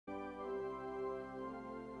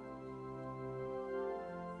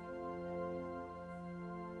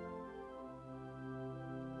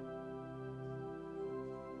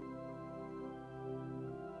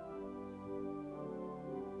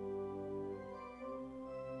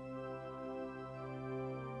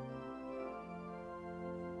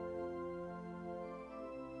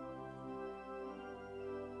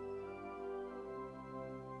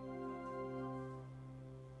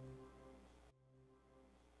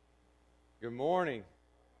Good morning.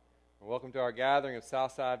 Welcome to our gathering of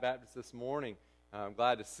Southside Baptist this morning. I'm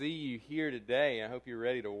glad to see you here today. I hope you're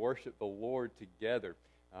ready to worship the Lord together.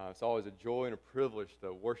 It's always a joy and a privilege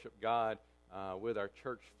to worship God with our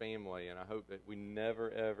church family, and I hope that we never,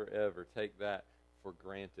 ever, ever take that for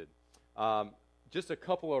granted. Just a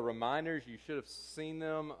couple of reminders. You should have seen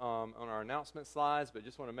them on our announcement slides, but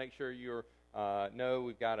just want to make sure you know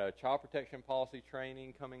we've got a child protection policy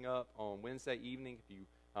training coming up on Wednesday evening. If you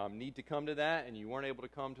need to come to that and you weren't able to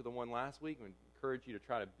come to the one last week, we encourage you to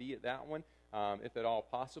try to be at that one if at all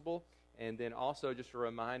possible. And then also just a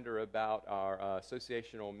reminder about our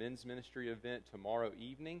associational men's ministry event tomorrow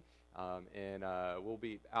evening. We'll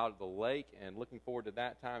be out at the lake and looking forward to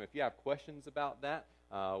that time. If you have questions about that,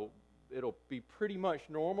 it'll be pretty much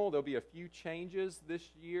normal. There'll be a few changes this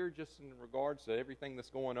year just in regards to everything that's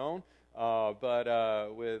going on.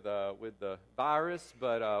 With the virus,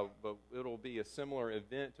 but it'll be a similar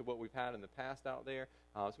event to what we've had in the past out there.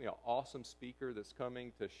 It's going to be an awesome speaker that's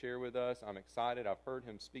coming to share with us. I'm excited. I've heard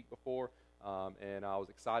him speak before, and I was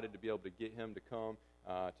excited to be able to get him to come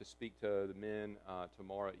to speak to the men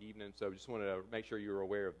tomorrow evening. So just wanted to make sure you were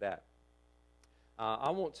aware of that. I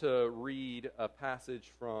want to read a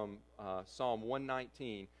passage from Psalm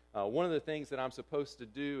 119. One of the things that I'm supposed to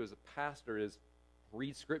do as a pastor is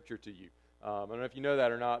read Scripture to you. I don't know if you know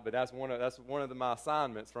that or not, but that's one of my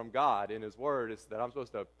assignments from God in His Word is that I'm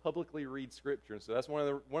supposed to publicly read Scripture. And so that's one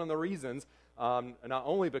of the reasons, not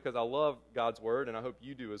only because I love God's Word, and I hope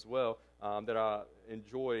you do as well, that I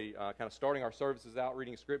enjoy kind of starting our services out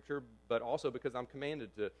reading Scripture, but also because I'm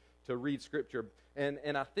commanded to read Scripture.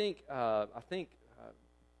 And I think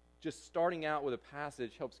just starting out with a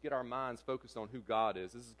passage helps get our minds focused on who God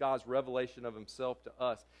is. This is God's revelation of Himself to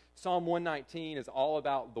us. Psalm 119 is all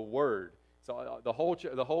about the Word. So the whole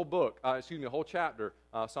chapter,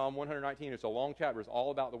 Psalm 119, it's a long chapter. It's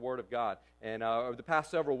all about the Word of God. And over the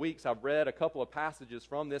past several weeks, I've read a couple of passages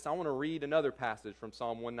from this. I want to read another passage from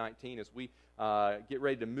Psalm 119 as we get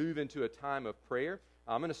ready to move into a time of prayer.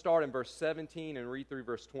 I'm going to start in verse 17 and read through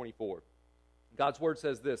verse 24. God's Word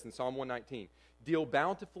says this in Psalm 119, "Deal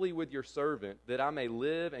bountifully with your servant, that I may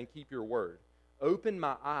live and keep your word. Open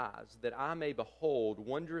my eyes, that I may behold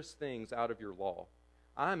wondrous things out of your law.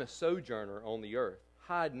 I am a sojourner on the earth.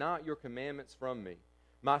 Hide not your commandments from me.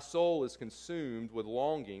 My soul is consumed with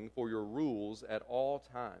longing for your rules at all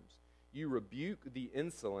times. You rebuke the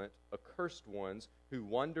insolent, accursed ones who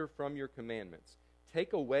wander from your commandments.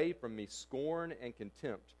 Take away from me scorn and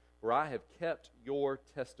contempt, for I have kept your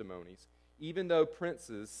testimonies. Even though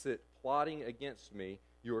princes sit plotting against me,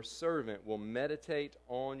 your servant will meditate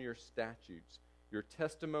on your statutes. Your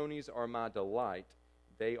testimonies are my delight.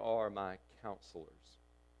 They are my counselors."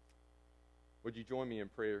 Would you join me in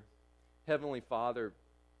prayer? Heavenly Father,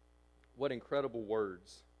 what incredible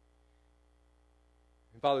words.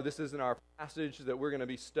 And Father, this isn't our passage that we're going to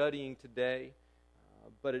be studying today,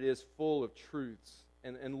 but it is full of truths.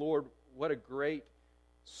 And Lord, what a great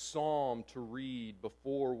psalm to read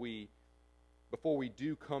before we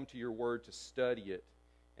do come to your word to study it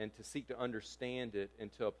and to seek to understand it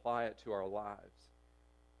and to apply it to our lives.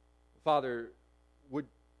 Father,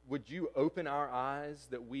 would you open our eyes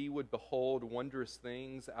that we would behold wondrous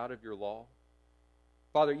things out of your law?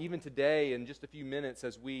 Father, even today, in just a few minutes,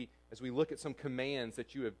 as we look at some commands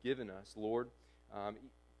that you have given us, Lord,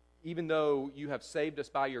 even though you have saved us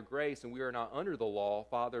by your grace and we are not under the law,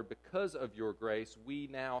 Father, because of your grace, we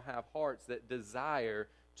now have hearts that desire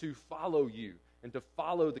to follow you and to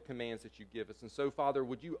follow the commands that you give us. And so, Father,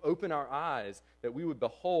 would you open our eyes that we would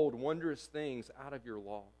behold wondrous things out of your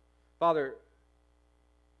law? Father,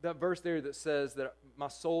 that verse there that says that my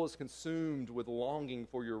soul is consumed with longing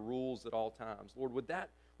for your rules at all times. Lord, would that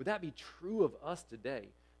be true of us today?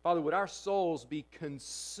 Father, would our souls be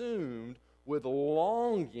consumed with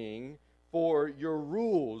longing for your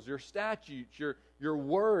rules, your statutes, your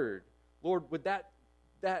word? Lord, would that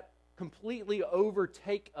completely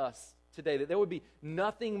overtake us today, that there would be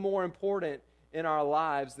nothing more important in our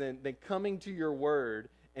lives than coming to your word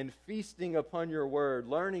and feasting upon your word,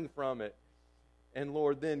 learning from it, and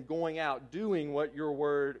Lord, then going out, doing what your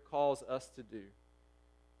word calls us to do.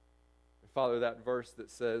 And Father, that verse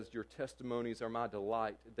that says, your testimonies are my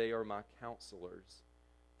delight, they are my counselors.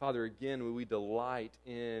 Father, again, would we delight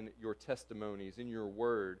in your testimonies, in your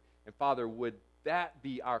word. And Father, would that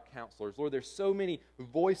be our counselors? Lord, there's so many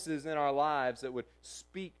voices in our lives that would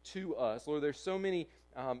speak to us. Lord, there's so many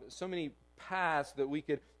paths that we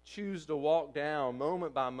could choose to walk down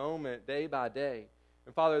moment by moment, day by day.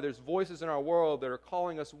 And Father, there's voices in our world that are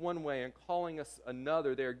calling us one way and calling us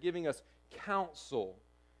another. They're giving us counsel.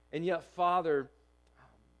 And yet, Father,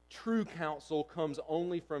 true counsel comes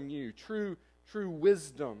only from you. True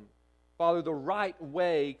wisdom, Father, the right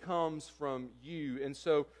way comes from you. And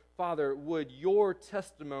so, Father, would your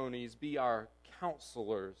testimonies be our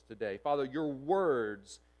counselors today? Father, your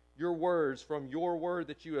words from your word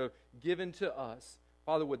that you have given to us,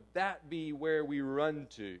 Father, would that be where we run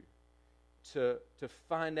to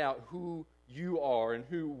find out who you are and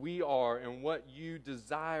who we are and what you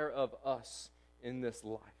desire of us in this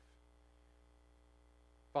life?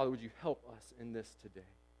 Father, would you help us in this today?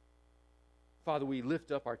 Father, we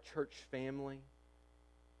lift up our church family.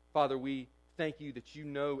 Father, we thank you that you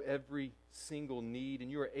know every single need and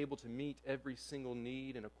you are able to meet every single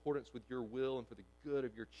need in accordance with your will and for the good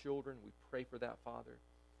of your children. We pray for that, Father.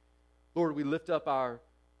 Lord, we lift up our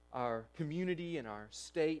community and our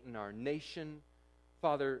state and our nation,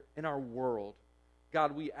 Father, in our world.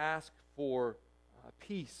 God, we ask for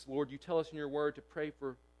peace. Lord, you tell us in your word to pray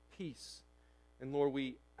for peace. And Lord,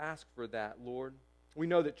 we ask for that, Lord. We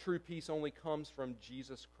know that true peace only comes from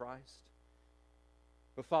Jesus Christ.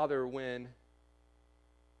 But Father, when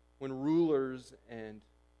rulers and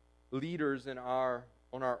leaders in in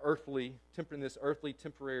this earthly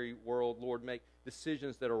temporary world, Lord, make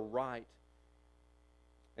decisions that are right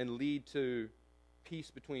and lead to peace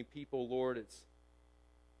between people, Lord, it's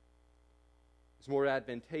more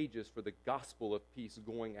advantageous for the gospel of peace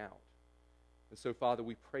going out. And so, Father,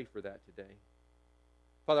 we pray for that today.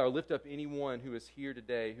 Father, I lift up anyone who is here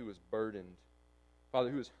today who is burdened,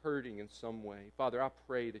 Father, who is hurting in some way. Father, I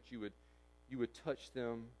pray that you would touch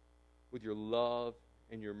them with your love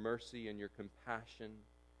and your mercy and your compassion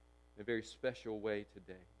in a very special way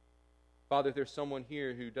today. Father, if there's someone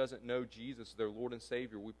here who doesn't know Jesus as their Lord and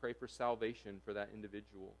Savior, we pray for salvation for that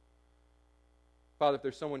individual. Father, if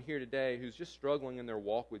there's someone here today who's just struggling in their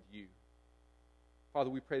walk with you,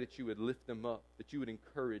 Father, we pray that you would lift them up, that you would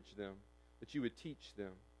encourage them, that you would teach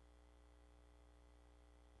them.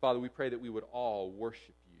 Father, we pray that we would all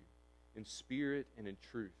worship you in spirit and in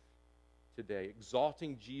truth today,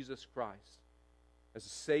 exalting Jesus Christ as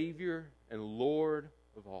Savior and Lord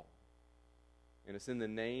of all. And it's in the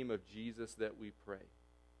name of Jesus that we pray.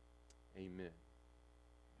 Amen.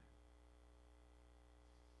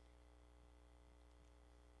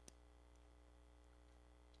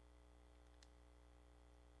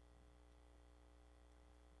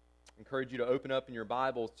 I encourage you to open up in your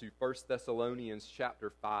Bibles to 1 Thessalonians chapter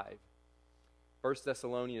 5. 1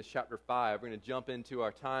 Thessalonians chapter 5. We're going to jump into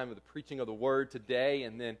our time of the preaching of the Word today,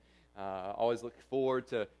 and then always look forward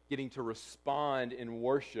to getting to respond in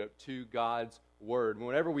worship to God's Word.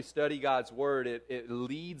 Whenever we study God's Word, it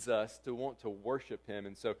leads us to want to worship Him,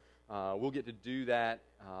 and so we'll get to do that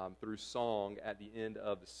through song at the end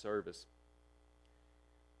of the service.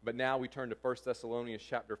 But now we turn to 1 Thessalonians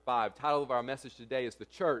chapter 5. The title of our message today is The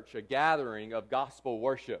Church, a Gathering of Gospel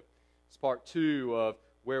Worship. It's part 2 of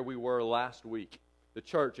where we were last week. The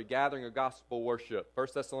Church, a Gathering of Gospel Worship. 1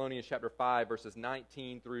 Thessalonians chapter 5, verses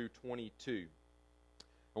 19 through 22.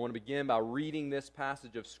 I want to begin by reading this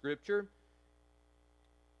passage of Scripture.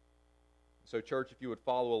 So, church, if you would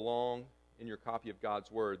follow along in your copy of God's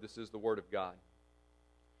Word, this is the Word of God.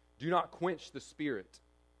 Do not quench the Spirit.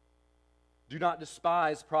 Do not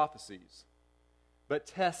despise prophecies, but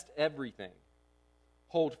test everything.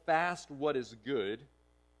 Hold fast what is good.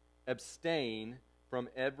 Abstain from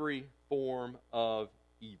every form of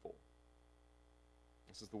evil.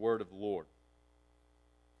 This is the word of the Lord.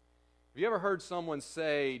 Have you ever heard someone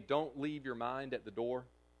say, don't leave your mind at the door? Have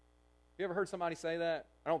you ever heard somebody say that?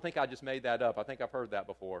 I don't think I just made that up. I think I've heard that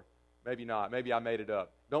before. Maybe not. Maybe I made it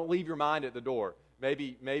up. Don't leave your mind at the door.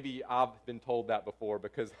 Maybe I've been told that before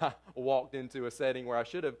because I walked into a setting where I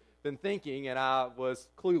should have been thinking and I was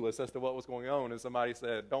clueless as to what was going on, and somebody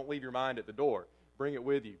said, don't leave your mind at the door. Bring it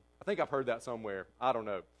with you. I think I've heard that somewhere. I don't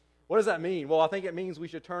know. What does that mean? Well, I think it means we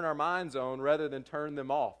should turn our minds on rather than turn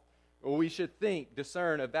them off. We should think,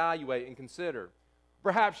 discern, evaluate, and consider.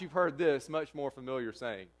 Perhaps you've heard this much more familiar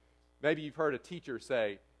saying. Maybe you've heard a teacher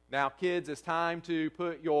say, now kids, it's time to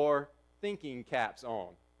put your thinking caps on,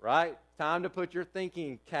 right? Time to put your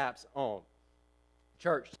thinking caps on.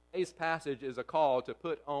 Church, today's passage is a call to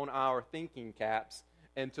put on our thinking caps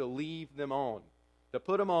and to leave them on. To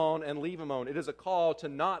put them on and leave them on. It is a call to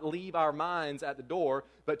not leave our minds at the door,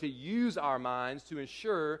 but to use our minds to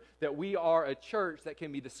ensure that we are a church that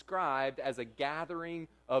can be described as a gathering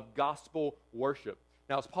of gospel worship.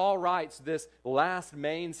 Now, as Paul writes this last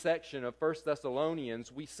main section of 1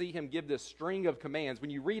 Thessalonians, we see him give this string of commands.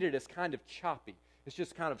 When you read it, it's kind of choppy. It's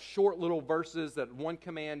just kind of short little verses that one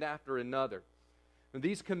command after another. And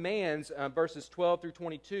these commands, verses 12 through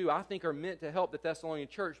 22, I think are meant to help the Thessalonian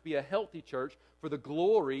church be a healthy church for the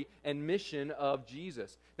glory and mission of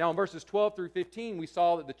Jesus. Now, in verses 12 through 15, we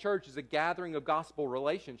saw that the church is a gathering of gospel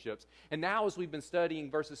relationships. And now, as we've been studying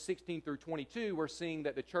verses 16 through 22, we're seeing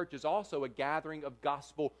that the church is also a gathering of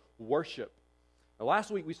gospel worship. Now, last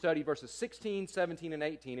week, we studied verses 16, 17, and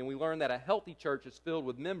 18, and we learned that a healthy church is filled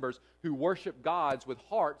with members who worship God with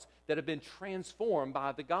hearts that have been transformed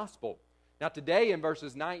by the gospel. Now today in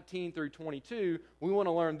verses 19 through 22, we want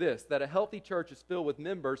to learn this, that a healthy church is filled with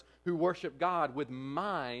members who worship God with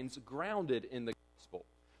minds grounded in the gospel.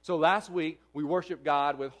 So last week, we worship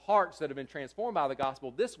God with hearts that have been transformed by the gospel.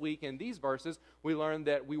 This week, in these verses, we learned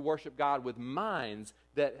that we worship God with minds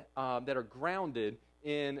that are grounded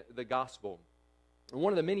in the gospel. And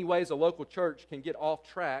one of the many ways a local church can get off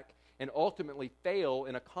track and ultimately fail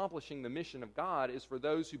in accomplishing the mission of God is for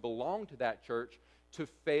those who belong to that church to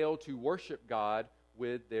fail to worship God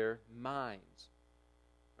with their minds.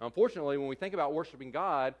 Now, unfortunately, when we think about worshiping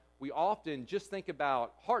God, we often just think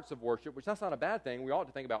about hearts of worship, which that's not a bad thing. We ought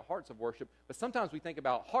to think about hearts of worship, but sometimes we think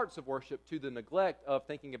about hearts of worship to the neglect of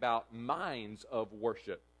thinking about minds of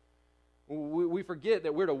worship. We forget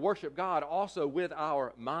that we're to worship God also with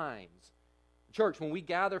our minds. Church, when we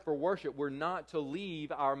gather for worship, we're not to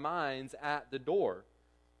leave our minds at the door.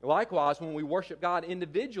 Likewise, when we worship God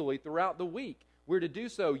individually throughout the week, we're to do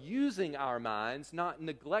so using our minds, not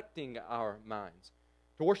neglecting our minds.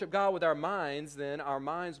 To worship God with our minds, then, our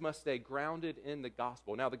minds must stay grounded in the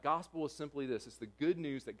gospel. Now, the gospel is simply this. It's the good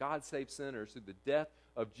news that God saves sinners through the death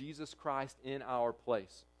of Jesus Christ in our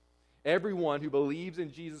place. Everyone who believes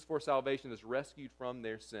in Jesus for salvation is rescued from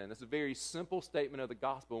their sin. That's a very simple statement of the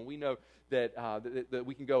gospel, and we know that, that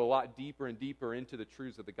we can go a lot deeper and deeper into the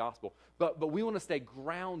truths of the gospel. But we want to stay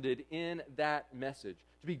grounded in that message.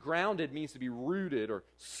 To be grounded means to be rooted or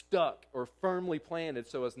stuck or firmly planted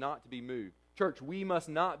so as not to be moved. Church, we must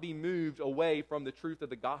not be moved away from the truth of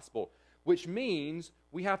the gospel, which means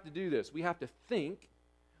we have to do this. We have to think.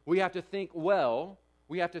 We have to think well.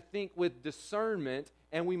 We have to think with discernment,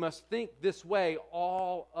 and we must think this way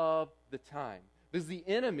all of the time. Because the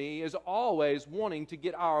enemy is always wanting to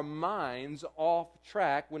get our minds off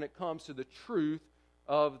track when it comes to the truth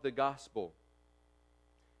of the gospel.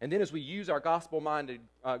 And then as we use our gospel-minded,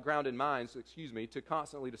 grounded minds, to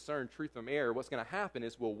constantly discern truth from error, what's going to happen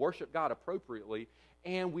is we'll worship God appropriately,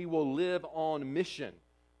 and we will live on mission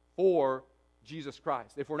for Jesus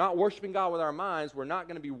Christ. If we're not worshiping God with our minds, we're not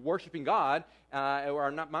going to be worshiping God, or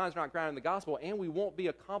our minds are not grounded in the gospel, and we won't be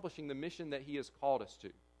accomplishing the mission that He has called us to.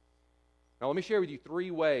 Now, let me share with you 3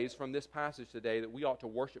 ways from this passage today that we ought to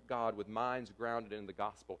worship God with minds grounded in the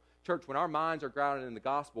gospel. Church, when our minds are grounded in the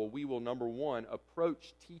gospel, we will, number 1,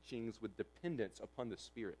 approach teachings with dependence upon the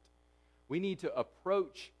Spirit. We need to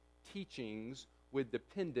approach teachings with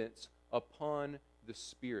dependence upon the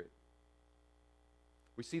Spirit.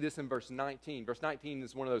 We see this in verse 19. Verse 19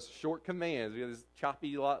 is one of those short commands. We have this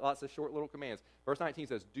choppy, lots of short little commands. Verse 19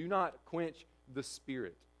 says, do not quench the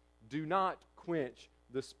Spirit. Do not quench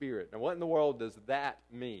the Spirit. Now, what in the world does that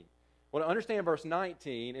mean? Well, to understand verse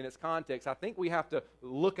 19 in its context, I think we have to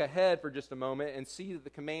look ahead for just a moment and see that the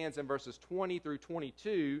commands in verses 20 through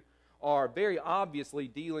 22 are very obviously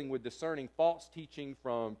dealing with discerning false teaching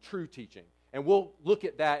from true teaching. And we'll look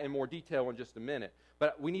at that in more detail in just a minute.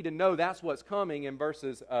 But we need to know that's what's coming in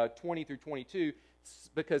verses 20 through 22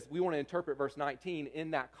 because we want to interpret verse 19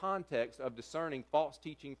 in that context of discerning false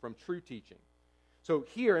teaching from true teaching. So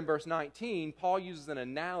here in verse 19, Paul uses an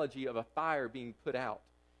analogy of a fire being put out.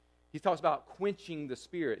 He talks about quenching the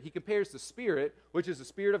Spirit. He compares the Spirit, which is the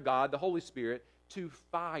Spirit of God, the Holy Spirit, to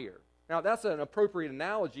fire. Now, that's an appropriate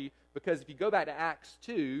analogy because if you go back to Acts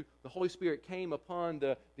 2, the Holy Spirit came upon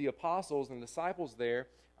the apostles and disciples there.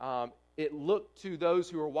 It looked to those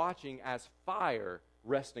who were watching as fire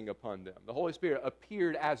resting upon them. The Holy Spirit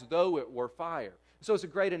appeared as though it were fire. So it's a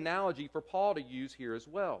great analogy for Paul to use here as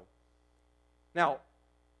well. Now,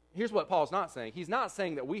 here's what Paul's not saying. He's not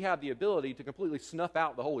saying that we have the ability to completely snuff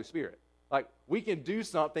out the Holy Spirit. Like, we can do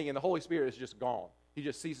something and the Holy Spirit is just gone. He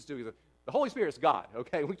just ceases to. The Holy Spirit's God,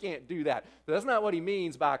 okay? We can't do that. But that's not what he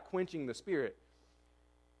means by quenching the Spirit.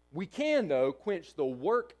 We can, though, quench the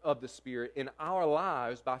work of the Spirit in our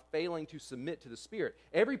lives by failing to submit to the Spirit.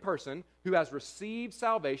 Every person who has received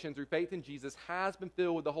salvation through faith in Jesus has been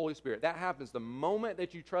filled with the Holy Spirit. That happens the moment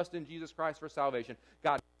that you trust in Jesus Christ for salvation.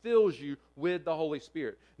 God fills you with the Holy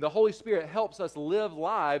Spirit. The Holy Spirit helps us live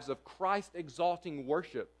lives of Christ-exalting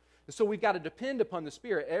worship. And so we've got to depend upon the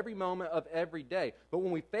Spirit every moment of every day. But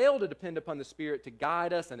when we fail to depend upon the Spirit to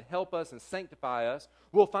guide us and help us and sanctify us,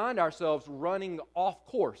 we'll find ourselves running off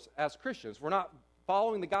course as Christians. We're not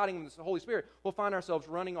following the guiding of the Holy Spirit, we'll find ourselves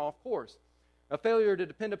running off course. A failure to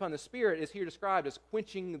depend upon the Spirit is here described as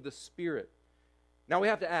quenching the Spirit. Now we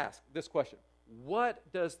have to ask this question. What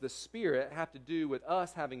does the Spirit have to do with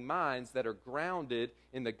us having minds that are grounded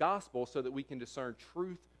in the gospel so that we can discern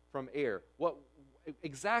truth from error?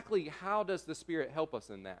 Exactly how does the Spirit help us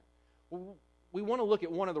in that? Well, we want to look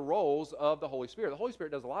at one of the roles of the Holy Spirit. The Holy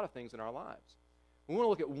Spirit does a lot of things in our lives. We want to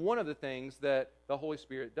look at one of the things that the Holy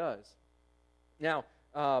Spirit does. Now,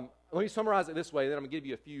 let me summarize it this way, then I'm going to give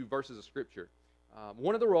you a few verses of Scripture.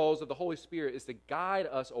 One of the roles of the Holy Spirit is to guide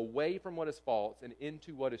us away from what is false and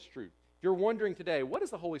into what is true. If you're wondering today, what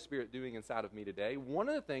is the Holy Spirit doing inside of me today? One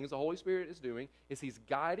of the things the Holy Spirit is doing is He's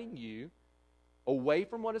guiding you away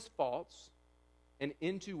from what is false and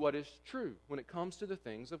into what is true when it comes to the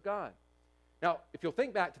things of God. Now, if you'll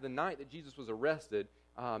think back to the night that Jesus was arrested,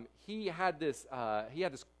 he had this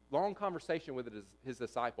long conversation with his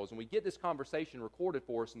disciples, and we get this conversation recorded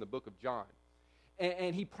for us in the book of John.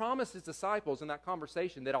 And he promised his disciples in that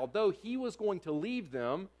conversation that although he was going to leave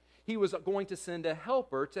them, he was going to send a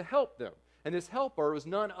helper to help them. And this helper was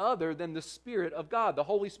none other than the Spirit of God, the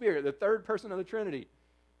Holy Spirit, the third person of the Trinity.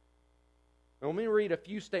 And let me read a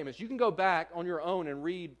few statements. You can go back on your own and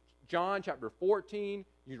read John chapter 14.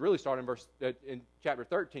 You really start in chapter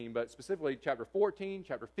 13, but specifically chapter 14,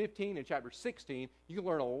 chapter 15, and chapter 16. You can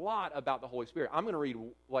learn a lot about the Holy Spirit. I'm going to read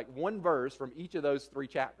like one verse from each of those 3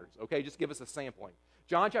 chapters, okay? Just give us a sampling.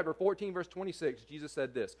 John chapter 14, verse 26, Jesus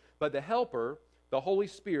said this, "But the Helper, the Holy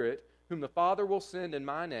Spirit, whom the Father will send in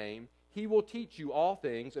my name, He will teach you all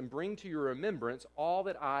things and bring to your remembrance all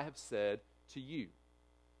that I have said to you."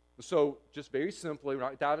 So, just very simply, we're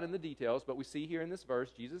not diving into the details, but we see here in this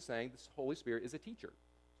verse, Jesus saying the Holy Spirit is a teacher.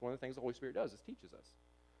 It's one of the things the Holy Spirit does, is teaches us.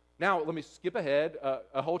 Now, let me skip ahead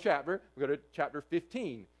a whole chapter. We go to chapter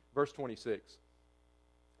 15, verse 26.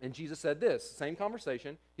 And Jesus said this, same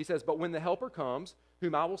conversation. He says, "But when the Helper comes,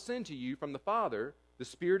 whom I will send to you from the Father, the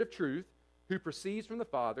Spirit of truth, who proceeds from the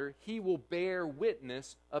Father, He will bear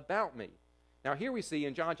witness about me." Now, here we see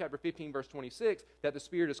in John chapter 15, verse 26, that the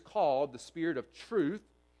Spirit is called the Spirit of truth,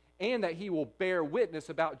 and that He will bear witness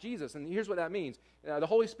about Jesus. And here's what that means. The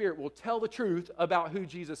Holy Spirit will tell the truth about who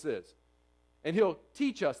Jesus is. And He'll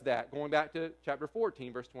teach us that, going back to chapter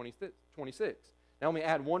 14, verse 26. Now let me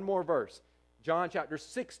add one more verse. John chapter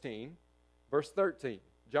 16, verse 13.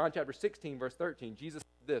 John chapter 16, verse 13. Jesus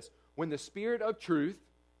said this, "When the Spirit of truth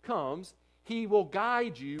comes, He will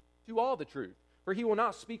guide you to all the truth. For He will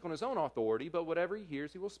not speak on His own authority, but whatever He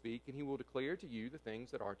hears He will speak, and He will declare to you the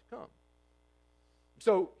things that are to come."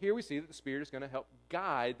 So here we see that the Spirit is going to help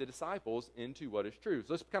guide the disciples into what is true.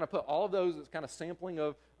 So let's kind of put all of those as kind of sampling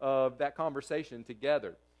of that conversation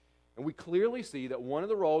together. And we clearly see that one of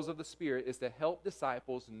the roles of the Spirit is to help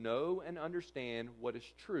disciples know and understand what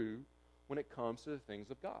is true when it comes to the things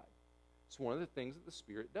of God. It's one of the things that the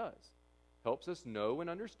Spirit does. Helps us know and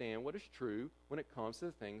understand what is true when it comes to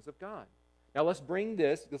the things of God. Now let's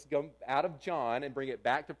go out of John and bring it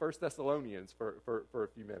back to 1 Thessalonians for a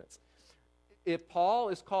few minutes. If Paul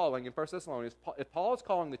is calling, in 1 Thessalonians, if Paul is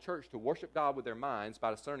calling the church to worship God with their minds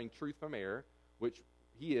by discerning truth from error, which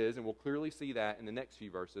he is, and we'll clearly see that in the next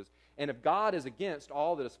few verses, and if God is against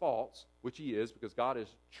all that is false, which He is, because God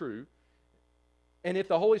is true, and if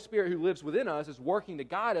the Holy Spirit who lives within us is working to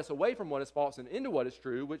guide us away from what is false and into what is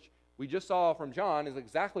true, which we just saw from John is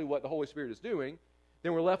exactly what the Holy Spirit is doing,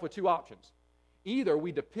 then we're left with 2 options. Either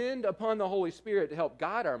we depend upon the Holy Spirit to help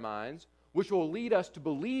guide our minds, which will lead us to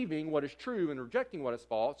believing what is true and rejecting what is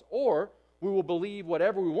false, or we will believe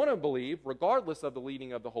whatever we want to believe, regardless of the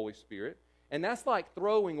leading of the Holy Spirit. And that's like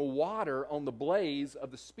throwing water on the blaze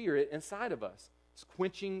of the Spirit inside of us. It's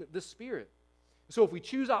quenching the Spirit. So if we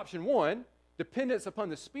choose option 1, dependence upon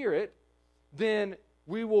the Spirit, then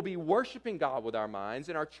we will be worshiping God with our minds,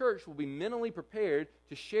 and our church will be mentally prepared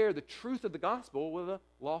to share the truth of the gospel with a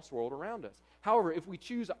lost world around us. However, if we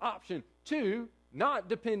choose option 2, not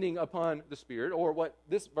depending upon the Spirit, or what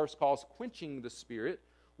this verse calls quenching the Spirit,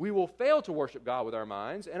 we will fail to worship God with our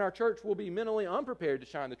minds, and our church will be mentally unprepared to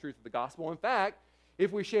shine the truth of the gospel. In fact,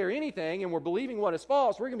 if we share anything and we're believing what is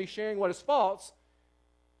false, we're going to be sharing what is false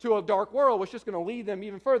to a dark world, which is just going to lead them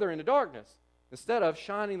even further into darkness, instead of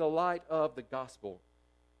shining the light of the gospel.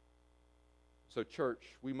 So,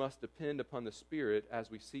 church, we must depend upon the Spirit as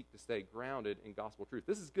we seek to stay grounded in gospel truth.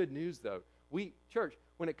 This is good news, though. Church,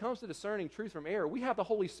 when it comes to discerning truth from error, we have the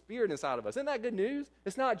Holy Spirit inside of us. Isn't that good news?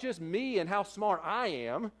 It's not just me and how smart I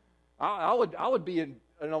am. I would be in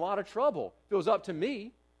a lot of trouble if it was up to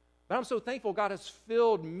me. But I'm so thankful God has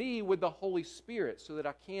filled me with the Holy Spirit so that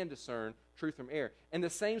I can discern truth from error. And the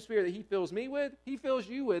same Spirit that he fills me with, he fills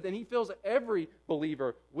you with, and he fills every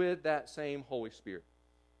believer with that same Holy Spirit.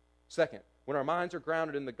 Second, when our minds are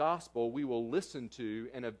grounded in the gospel, we will listen to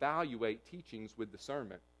and evaluate teachings with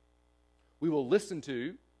discernment. We will listen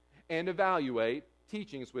to and evaluate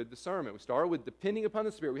teachings with discernment. We start with depending upon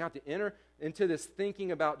the Spirit. We have to enter into this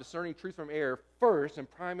thinking about discerning truth from error first and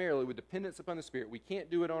primarily with dependence upon the Spirit. We can't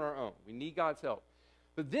do it on our own. We need God's help.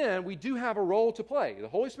 But then we do have a role to play. The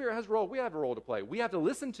Holy Spirit has a role. We have a role to play. We have to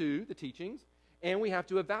listen to the teachings, and we have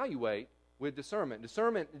to evaluate with discernment.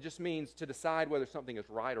 Discernment just means to decide whether something is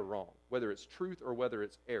right or wrong, whether it's truth or whether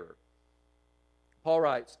it's error. Paul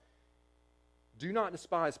writes, "Do not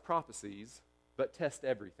despise prophecies, but test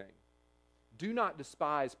everything." Do not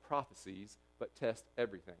despise prophecies, but test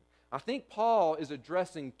everything. I think Paul is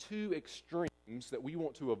addressing two extremes that we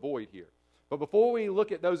want to avoid here. But before we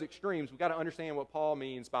look at those extremes, we've got to understand what Paul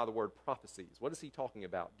means by the word prophecies. What is he talking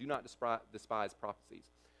about? Do not despise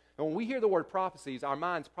prophecies. And when we hear the word prophecies, our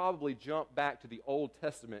minds probably jump back to the Old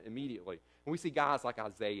Testament immediately. And we see guys like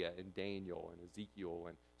Isaiah and Daniel and Ezekiel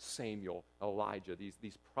and Samuel, Elijah,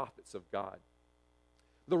 these prophets of God.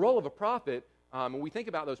 The role of a prophet, when we think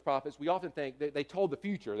about those prophets, we often think they told the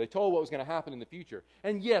future. They told what was going to happen in the future.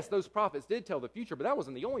 And yes, those prophets did tell the future, but that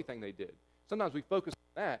wasn't the only thing they did. Sometimes we focus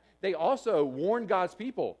on that. They also warned God's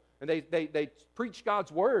people, and they preached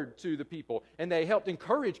God's word to the people, and they helped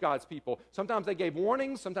encourage God's people. Sometimes they gave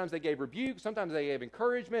warnings, sometimes they gave rebuke, sometimes they gave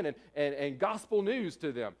encouragement and gospel news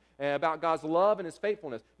to them about God's love and his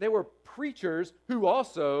faithfulness. They were preachers who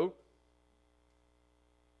also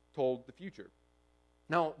told the future.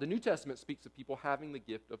 Now, the New Testament speaks of people having the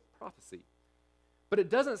gift of prophecy. But it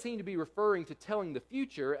doesn't seem to be referring to telling the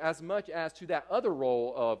future as much as to that other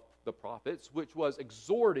role of the prophets, which was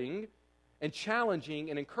exhorting and challenging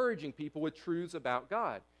and encouraging people with truths about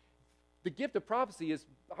God. The gift of prophecy is,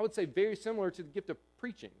 I would say, very similar to the gift of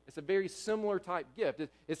preaching. It's a very similar type gift.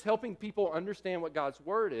 It's helping people understand what God's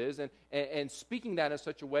word is and speaking that in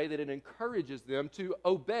such a way that it encourages them to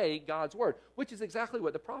obey God's word, which is exactly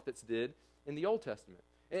what the prophets did in the Old Testament.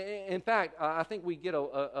 In fact, I think we get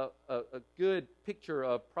a good picture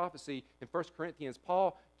of prophecy in 1 Corinthians.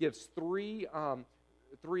 Paul gives three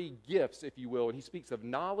gifts, if you will, and he speaks of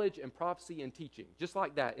knowledge and prophecy and teaching, just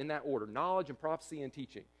like that, in that order, knowledge and prophecy and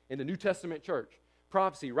teaching. In the New Testament church,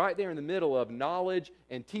 prophecy right there in the middle of knowledge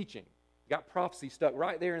and teaching. You got prophecy stuck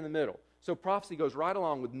right there in the middle. So prophecy goes right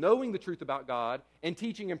along with knowing the truth about God and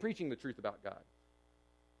teaching and preaching the truth about God.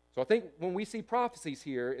 So I think when we see prophecies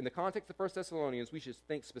here, in the context of 1 Thessalonians, we should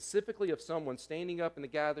think specifically of someone standing up in the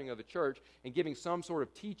gathering of the church and giving some sort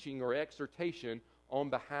of teaching or exhortation on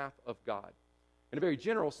behalf of God. In a very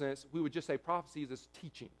general sense, we would just say prophecies as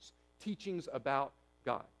teachings about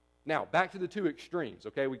God. Now, back to the two extremes,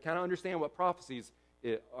 okay? We kind of understand what prophecies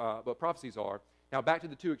are. Now, back to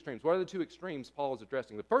the two extremes. What are the two extremes Paul is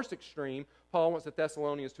addressing? The first extreme Paul wants the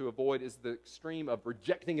Thessalonians to avoid is the extreme of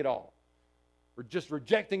rejecting it all. We're just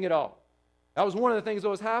rejecting it all. That was one of the things that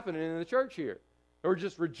was happening in the church here. They were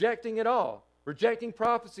just rejecting it all. Rejecting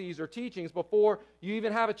prophecies or teachings before you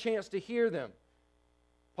even have a chance to hear them.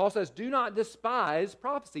 Paul says, do not despise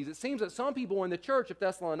prophecies. It seems that some people in the church of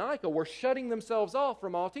Thessalonica were shutting themselves off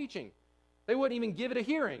from all teaching. They wouldn't even give it a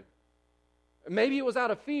hearing. Maybe it was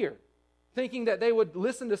out of fear, thinking that they would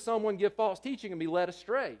listen to someone give false teaching and be led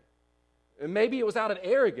astray. And maybe it was out of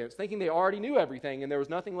arrogance, thinking they already knew everything and there was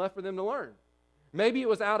nothing left for them to learn. Maybe it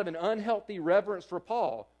was out of an unhealthy reverence for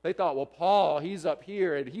Paul. They thought, well, Paul, he's up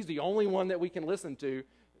here and he's the only one that we can listen to.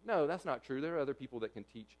 No, that's not true. There are other people that could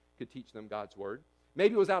teach them God's word.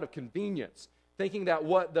 Maybe it was out of convenience, thinking that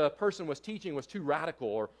what the person was teaching was too radical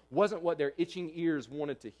or wasn't what their itching ears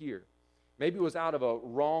wanted to hear. Maybe it was out of a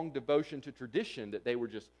wrong devotion to tradition that they were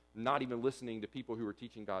just not even listening to people who were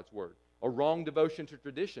teaching God's word. A wrong devotion to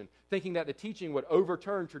tradition, thinking that the teaching would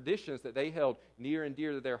overturn traditions that they held near and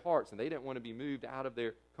dear to their hearts, and they didn't want to be moved out of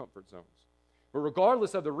their comfort zones. But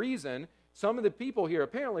regardless of the reason, some of the people here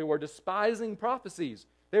apparently were despising prophecies.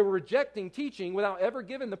 They were rejecting teaching without ever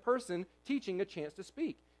giving the person teaching a chance to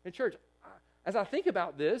speak. In church, as I think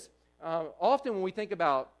about this, often when we think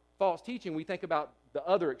about false teaching, we think about the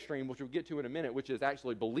other extreme, which we'll get to in a minute, which is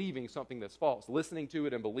actually believing something that's false, listening to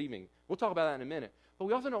it and believing. We'll talk about that in a minute. But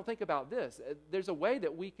we also don't think about this. There's a way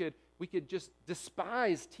that we could just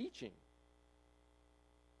despise teaching.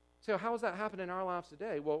 So how does that happen in our lives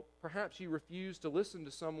today? Well, perhaps you refuse to listen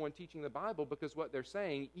to someone teaching the Bible because what they're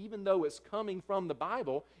saying, even though it's coming from the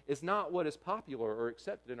Bible, is not what is popular or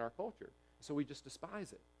accepted in our culture. So we just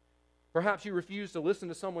despise it. Perhaps you refuse to listen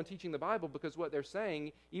to someone teaching the Bible because what they're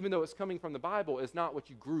saying, even though it's coming from the Bible, is not what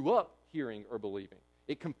you grew up hearing or believing.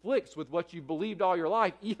 It conflicts with what you've believed all your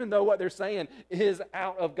life, even though what they're saying is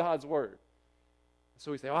out of God's Word.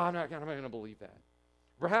 So we say, I'm not going to believe that.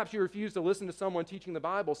 Perhaps you refuse to listen to someone teaching the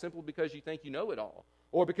Bible simply because you think you know it all,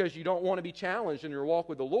 or because you don't want to be challenged in your walk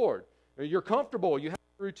with the Lord. You're comfortable, you have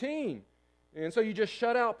a routine, and so you just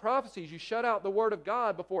shut out prophecies, you shut out the Word of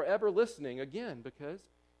God before ever listening, again, because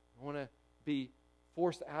you want to be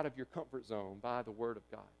forced out of your comfort zone by the Word of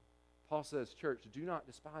God. Paul says, church, do not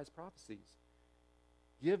despise prophecies.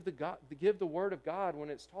 Give the Word of God,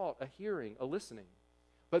 when it's taught, a hearing, a listening.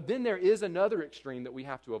 But then there is another extreme that we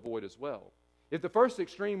have to avoid as well. If the first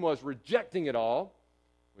extreme was rejecting it all,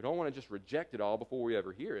 we don't want to just reject it all before we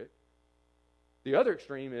ever hear it. The other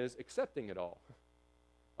extreme is accepting it all.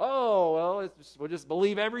 Oh, well, we'll just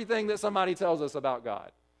believe everything that somebody tells us about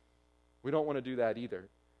God. We don't want to do that either.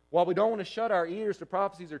 While we don't want to shut our ears to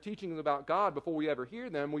prophecies or teachings about God before we ever hear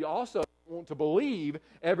them, we also want to believe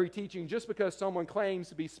every teaching just because someone claims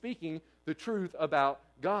to be speaking the truth about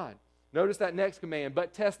God. Notice that next command,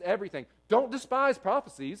 but test everything. Don't despise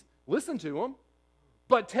prophecies. Listen to them,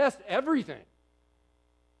 but test everything.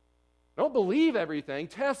 Don't believe everything.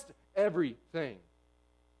 Test everything.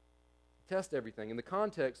 Test everything. In the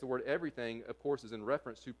context, the word everything, of course, is in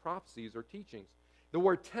reference to prophecies or teachings. The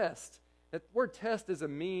word test, that word test is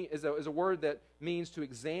a word that means to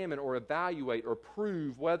examine or evaluate or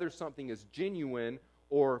prove whether something is genuine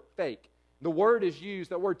or fake. That word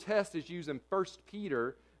test is used in 1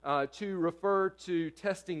 Peter to refer to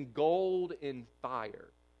testing gold in fire.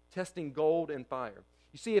 Testing gold in fire.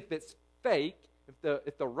 You see, if it's fake,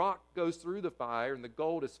 if the rock goes through the fire and the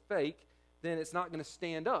gold is fake, then it's not going to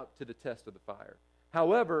stand up to the test of the fire.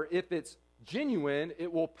 However, if it's genuine,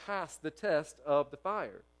 it will pass the test of the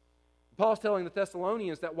fire. Paul's telling the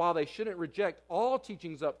Thessalonians that while they shouldn't reject all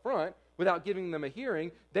teachings up front without giving them a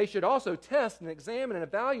hearing, they should also test and examine and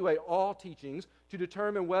evaluate all teachings to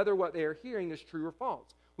determine whether what they are hearing is true or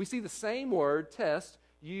false. We see the same word, test,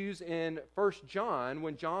 used in 1 John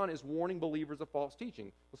when John is warning believers of false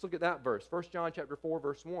teaching. Let's look at that verse. 1 John chapter 4,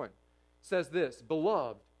 verse 1 says this,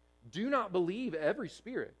 Beloved, do not believe every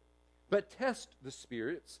spirit, but test the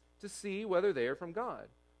spirits to see whether they are from God.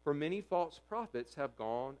 For many false prophets have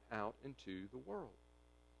gone out into the world.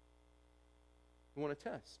 We want to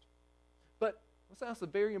test. But let's ask a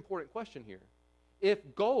very important question here.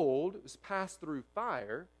 If gold is passed through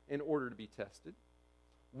fire in order to be tested,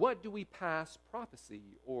 what do we pass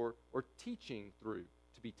prophecy or teaching through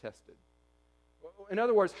to be tested? In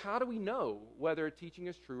other words, how do we know whether a teaching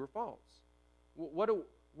is true or false? What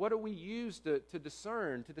do we use to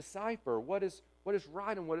discern, to decipher what is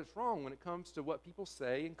right and what is wrong when it comes to what people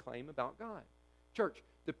say and claim about God? Church,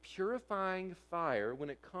 the purifying fire when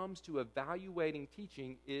it comes to evaluating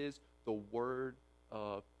teaching is the Word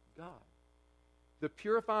of God. The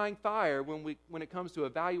purifying fire when it comes to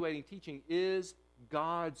evaluating teaching is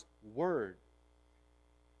God's Word.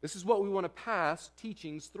 This is what we want to pass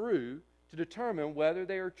teachings through to determine whether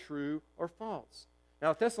they are true or false.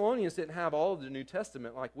 Now, Thessalonians didn't have all of the New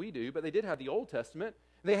Testament like we do, but they did have the Old Testament.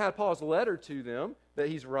 They had Paul's letter to them that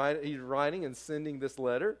he's writing and sending this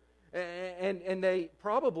letter. And they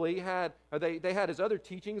probably had, they had his other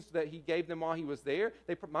teachings that he gave them while he was there.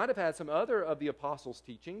 They might have had some other of the apostles'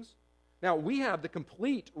 teachings. Now, we have the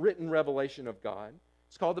complete written revelation of God.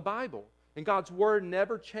 It's called the Bible. And God's Word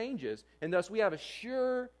never changes. And thus we have a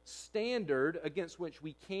sure standard against which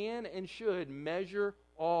we can and should measure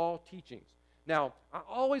all teachings. Now, I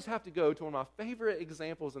always have to go to one of my favorite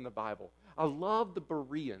examples in the Bible. I love the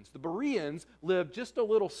Bereans. The Bereans lived just a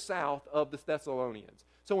little south of the Thessalonians.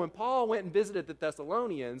 So when Paul went and visited the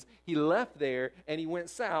Thessalonians, he left there and he went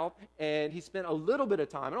south and he spent a little bit of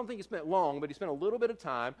time. I don't think he spent long, but he spent a little bit of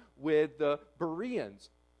time with the Bereans.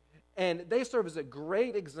 And they serve as a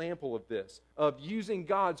great example of this, of using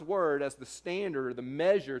God's Word as the standard, the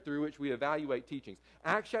measure through which we evaluate teachings.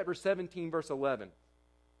 Acts chapter 17, verse 11.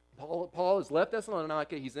 Paul has left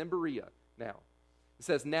Thessalonica. He's in Berea now. It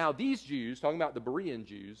says, Now these Jews, talking about the Berean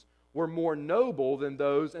Jews, were more noble than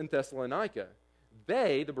those in Thessalonica.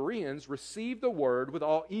 They, the Bereans, received the Word with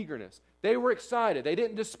all eagerness. They were excited. They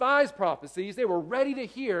didn't despise prophecies. They were ready to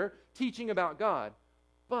hear teaching about God.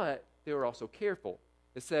 But they were also careful.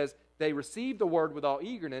 It says, they received the Word with all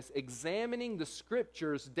eagerness, examining the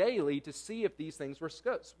Scriptures daily to see if these things were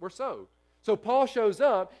so. So Paul shows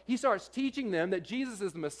up, he starts teaching them that Jesus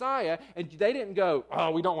is the Messiah, and they didn't go,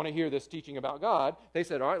 we don't want to hear this teaching about God. They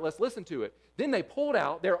said, all right, let's listen to it. Then they pulled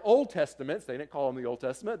out their Old Testaments. They didn't call them the Old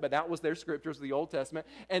Testament, but that was their Scriptures of the Old Testament,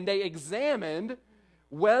 and they examined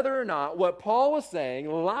whether or not what Paul was saying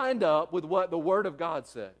lined up with what the Word of God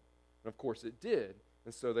said. And of course it did.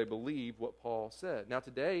 And so they believed what Paul said. Now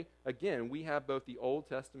today, again, we have both the Old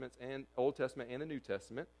Testament and the New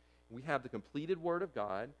Testament. We have the completed Word of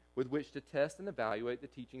God with which to test and evaluate the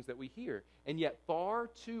teachings that we hear. And yet far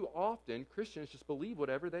too often, Christians just believe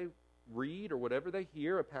whatever they read or whatever they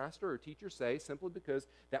hear a pastor or teacher say simply because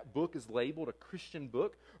that book is labeled a Christian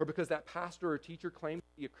book, or because that pastor or teacher claims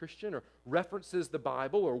to be a Christian, or references the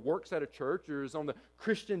Bible, or works at a church, or is on the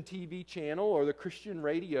Christian TV channel or the Christian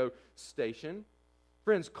radio station.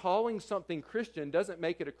 Friends, calling something Christian doesn't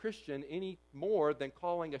make it a Christian any more than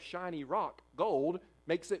calling a shiny rock gold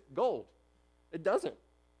makes it gold. It doesn't.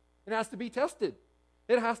 It has to be tested.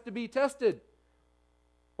 It has to be tested.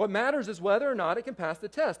 What matters is whether or not it can pass the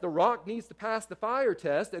test. The rock needs to pass the fire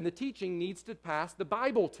test, and the teaching needs to pass the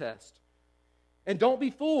Bible test. And don't be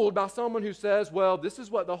fooled by someone who says, well, this is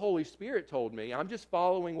what the Holy Spirit told me. I'm just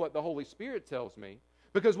following what the Holy Spirit tells me.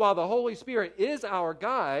 Because while the Holy Spirit is our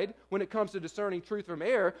guide when it comes to discerning truth from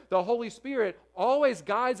error, the Holy Spirit always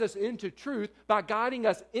guides us into truth by guiding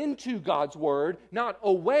us into God's Word, not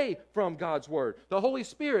away from God's Word. The Holy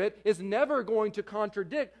Spirit is never going to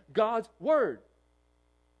contradict God's Word.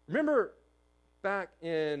 Remember back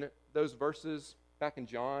in those verses, back in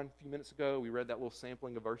John a few minutes ago, we read that little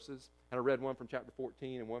sampling of verses. And I read one from chapter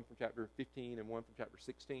 14 and one from chapter 15 and one from chapter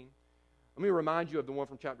 16. Let me remind you of the one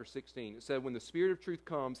from chapter 16. It said, when the Spirit of truth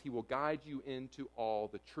comes, He will guide you into all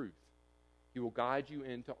the truth. He will guide you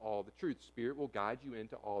into all the truth. Spirit will guide you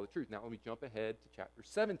into all the truth. Now let me jump ahead to chapter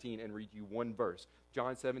 17 and read you one verse.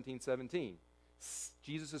 John 17:17.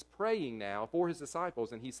 Jesus is praying now for His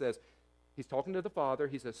disciples, and He says, He's talking to the Father.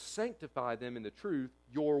 He says, sanctify them in the truth.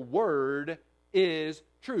 Your word is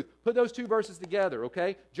truth. Put those two verses together,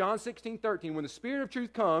 okay? John 16:13. When the Spirit of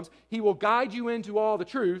truth comes, He will guide you into all the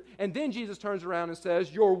truth. And then Jesus turns around and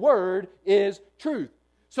says, your word is truth.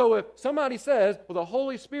 So if somebody says, well, the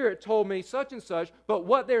Holy Spirit told me such and such, but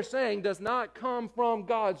what they're saying does not come from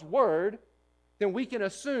God's word, then we can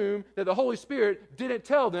assume that the Holy Spirit didn't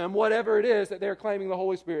tell them whatever it is that they're claiming the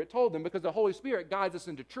Holy Spirit told them, because the Holy Spirit guides us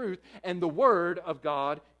into truth, and the Word of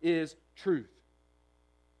God is truth.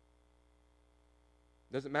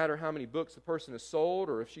 It doesn't matter how many books the person has sold,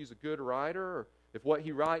 or if she's a good writer, or if what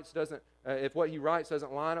he writes doesn't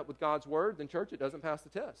line up with God's Word, then church, it doesn't pass the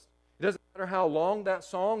test. It doesn't matter how long that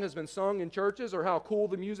song has been sung in churches, or how cool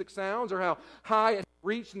the music sounds, or how high it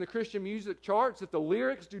reached in the Christian music charts. If the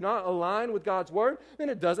lyrics do not align with God's Word, then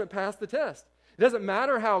it doesn't pass the test. It doesn't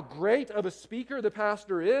matter how great of a speaker the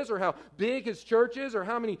pastor is, or how big his church is, or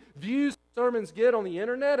how many views sermons get on the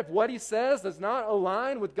internet. If what he says does not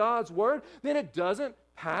align with God's Word, then it doesn't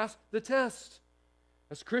pass the test.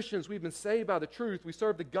 As Christians, we've been saved by the truth. We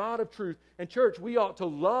serve the God of truth. And church, we ought to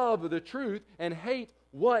love the truth and hate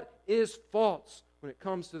what is false when it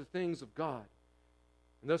comes to the things of God.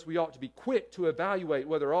 And thus we ought to be quick to evaluate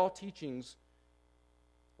whether all teachings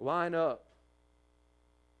line up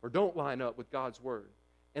or don't line up with God's Word.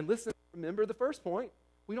 And listen, remember the first point,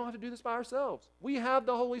 we don't have to do this by ourselves. We have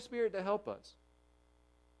the Holy Spirit to help us.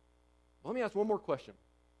 Let me ask one more question.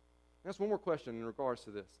 Ask one more question in regards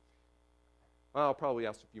to this. Well, I'll probably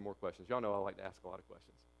ask a few more questions. Y'all know I like to ask a lot of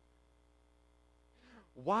questions.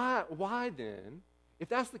 Why then, if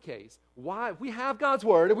that's the case, why, if we have God's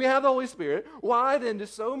Word, if we have the Holy Spirit, why then do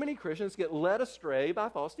so many Christians get led astray by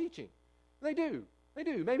false teaching? They do. They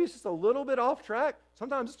do. Maybe it's just a little bit off track.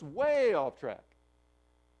 Sometimes it's way off track.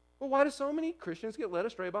 Well, why do so many Christians get led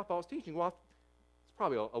astray by false teaching? Well, it's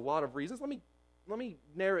probably a lot of reasons. Let me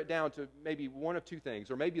narrow it down to maybe one of two things,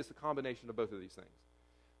 or maybe it's a combination of both of these things.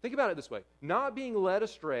 Think about it this way. Not being led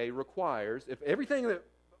astray requires, if everything that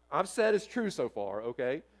I've said is true so far,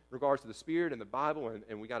 okay, in regards to the Spirit and the Bible,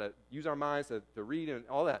 and we got to use our minds to read and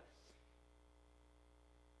all that.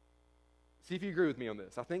 See if you agree with me on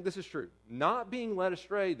this. I think this is true. Not being led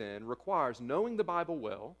astray, then, requires knowing the Bible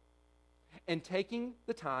well and taking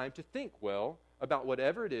the time to think well about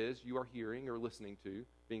whatever it is you are hearing or listening to,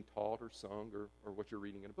 being taught or sung, or what you're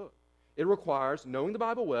reading in a book. It requires knowing the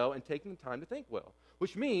Bible well and taking the time to think well,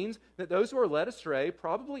 which means that those who are led astray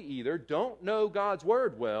probably either don't know God's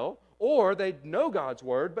Word well, or they know God's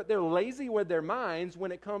Word, but they're lazy with their minds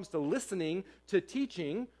when it comes to listening to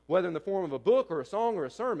teaching, whether in the form of a book or a song or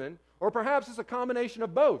a sermon, or perhaps it's a combination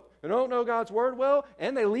of both. They don't know God's Word well,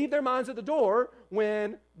 and they leave their minds at the door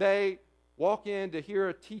when they walk in to hear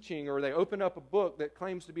a teaching, or they open up a book that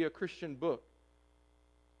claims to be a Christian book.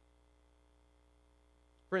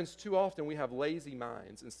 Friends, too often we have lazy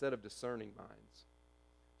minds instead of discerning minds.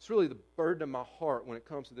 It's really the burden of my heart when it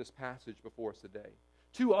comes to this passage before us today.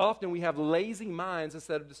 Too often we have lazy minds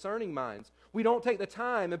instead of discerning minds. We don't take the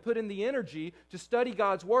time and put in the energy to study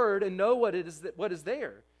God's Word and know what is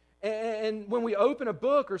there. And when we open a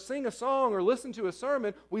book or sing a song or listen to a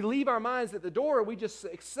sermon, we leave our minds at the door. We just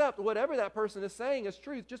accept whatever that person is saying as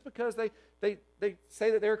truth just because they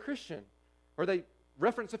say that they're a Christian or they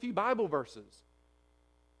reference a few Bible verses.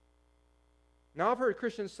 Now, I've heard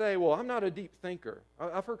Christians say, well, I'm not a deep thinker.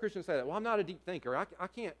 I've heard Christians say that, well, I'm not a deep thinker. I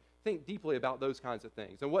can't think deeply about those kinds of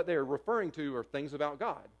things. And what they're referring to are things about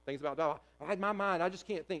God. Things about God. My mind, I just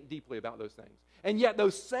can't think deeply about those things. And yet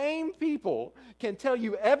those same people can tell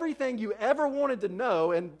you everything you ever wanted to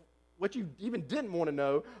know and what you even didn't want to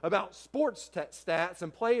know about sports stats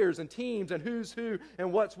and players and teams and who's who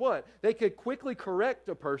and what's what. They could quickly correct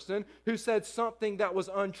a person who said something that was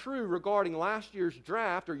untrue regarding last year's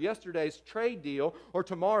draft or yesterday's trade deal or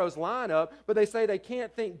tomorrow's lineup, but they say they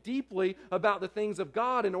can't think deeply about the things of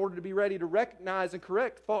God in order to be ready to recognize and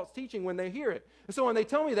correct false teaching when they hear it. And so when they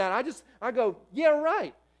tell me that, I go, yeah,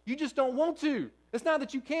 right. You just don't want to. It's not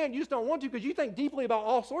that you can't, you just don't want to because you think deeply about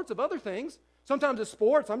all sorts of other things. Sometimes it's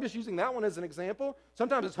sports. I'm just using that one as an example.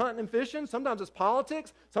 Sometimes it's hunting and fishing. Sometimes it's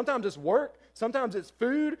politics. Sometimes it's work. Sometimes it's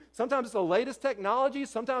food. Sometimes it's the latest technology.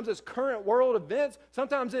 Sometimes it's current world events.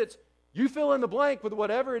 Sometimes it's you fill in the blank with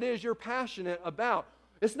whatever it is you're passionate about.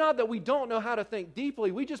 It's not that we don't know how to think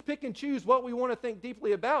deeply. We just pick and choose what we want to think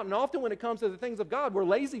deeply about. And often when it comes to the things of God, we're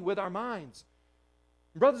lazy with our minds.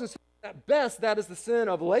 Brothers and sisters, at best, that is the sin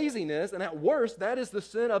of laziness. And at worst, that is the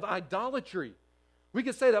sin of idolatry. We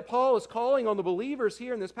could say that Paul is calling on the believers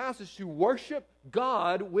here in this passage to worship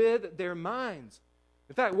God with their minds.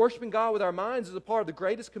 In fact, worshiping God with our minds is a part of the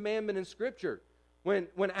greatest commandment in Scripture. When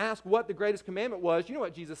asked what the greatest commandment was, you know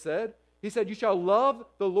what Jesus said? He said, you shall love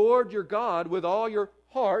the Lord your God with all your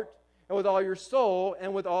heart and with all your soul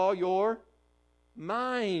and with all your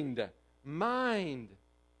mind. Mind.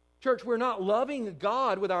 Church, we're not loving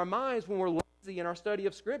God with our minds when we're lazy in our study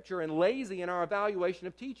of Scripture and lazy in our evaluation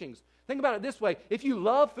of teachings. Think about it this way. If you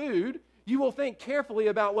love food, you will think carefully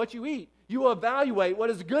about what you eat. You will evaluate what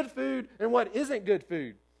is good food and what isn't good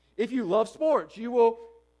food. If you love sports, you will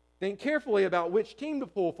think carefully about which team to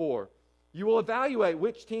pull for. You will evaluate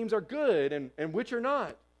which teams are good and which are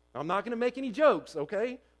not. I'm not going to make any jokes,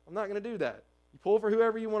 okay? I'm not going to do that. You pull for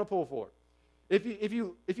whoever you want to pull for. If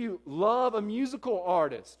you love a musical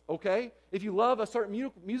artist, okay? If you love a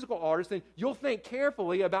certain musical artist, then you'll think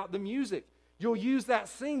carefully about the music. You'll use that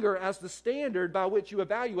singer as the standard by which you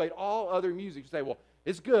evaluate all other music. You say, well,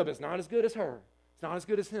 it's good, but it's not as good as her. It's not as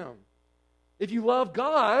good as him. If you love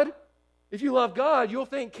God, you'll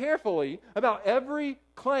think carefully about every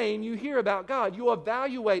claim you hear about God. You'll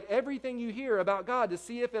evaluate everything you hear about God to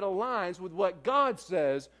see if it aligns with what God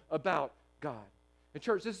says about God. And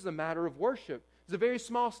church, this is a matter of worship. It's a very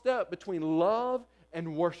small step between love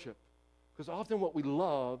and worship. Because often what we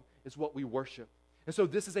love is what we worship. And so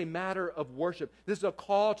this is a matter of worship. This is a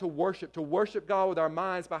call to worship God with our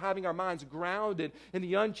minds by having our minds grounded in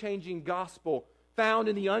the unchanging gospel, found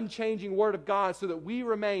in the unchanging Word of God, so that we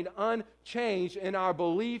remain unchanged in our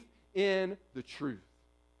belief in the truth.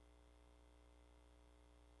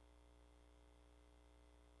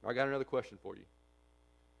 I got another question for you.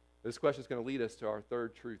 This question is going to lead us to our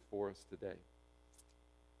third truth for us today.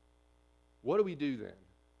 What do we do then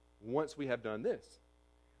once we have done this?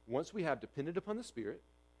 Once we have depended upon the Spirit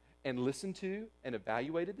and listened to and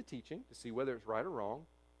evaluated the teaching to see whether it's right or wrong,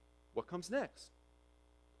 what comes next?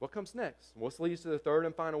 What comes next? Well, this leads to the third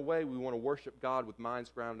and final way we want to worship God with minds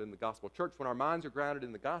grounded in the gospel. Church, when our minds are grounded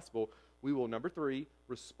in the gospel, we will, number 3,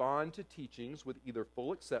 respond to teachings with either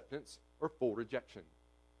full acceptance or full rejection.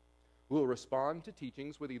 We will respond to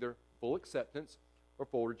teachings with either full acceptance or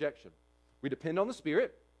full rejection. We depend on the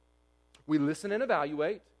Spirit, we listen and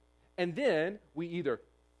evaluate, and then we either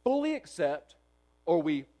fully accept or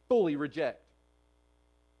we fully reject.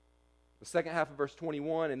 The second half of verse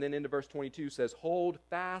 21 and then into verse 22 says, hold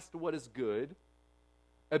fast what is good,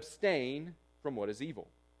 abstain from what is evil.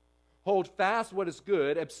 Hold fast what is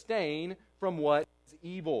good, abstain from what is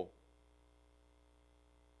evil.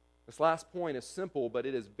 This last point is simple, but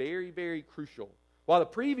it is very, very crucial. While the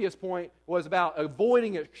previous point was about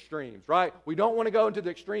avoiding extremes, right? We don't want to go into the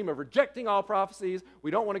extreme of rejecting all prophecies.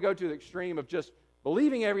 We don't want to go to the extreme of just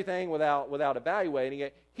believing everything without evaluating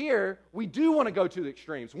it. Here, we do want to go to the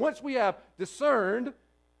extremes. Once we have discerned,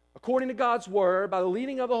 according to God's Word, by the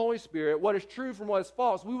leading of the Holy Spirit, what is true from what is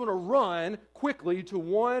false, we want to run quickly to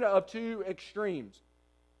one of two extremes.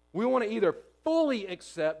 We want to either fully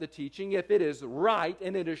accept the teaching if it is right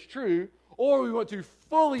and it is true, or we want to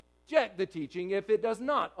fully reject the teaching if it does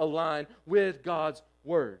not align with God's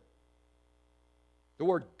Word. The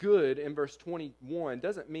word good in verse 21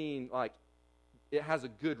 doesn't mean like it has a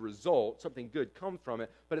good result, something good comes from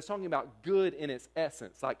it, but it's talking about good in its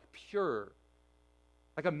essence, like pure,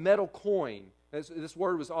 Like a metal coin. This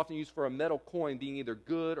word was often used for a metal coin being either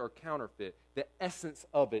good or counterfeit. The essence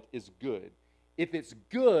of it is good. If it's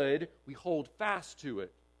good, we hold fast to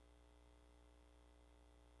it.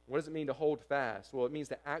 What does it mean to hold fast? Well, it means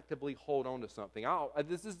to actively hold on to something.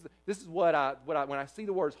 This is what I when I see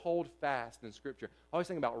the words hold fast in Scripture, I always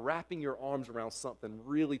think about wrapping your arms around something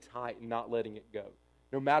really tight and not letting it go,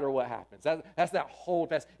 no matter what happens. That's that hold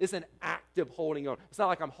fast. It's an active holding on. It's not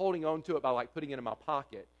like I'm holding on to it by like putting it in my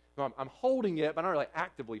pocket. No, I'm holding it, but I'm not really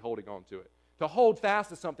actively holding on to it. To hold fast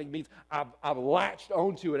to something means I've latched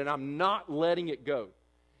onto it and I'm not letting it go.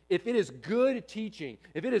 If it is good teaching,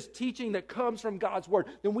 if it is teaching that comes from God's Word,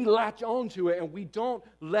 then we latch onto it and we don't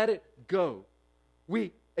let it go.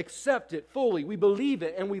 We accept it fully, we believe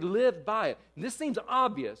it, and we live by it. And this seems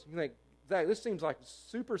obvious. You think, Zack, this seems like a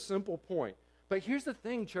super simple point. But here's the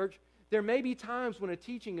thing, church. There may be times when a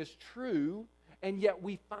teaching is true, and yet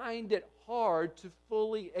we find it hard to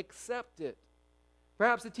fully accept it.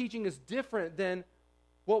 Perhaps the teaching is different than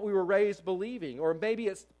what we were raised believing, or maybe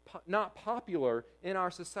it's not popular in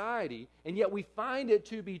our society, and yet we find it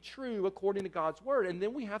to be true according to God's Word, and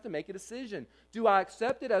then we have to make a decision. Do I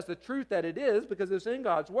accept it as the truth that it is because it's in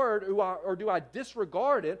God's Word, or do I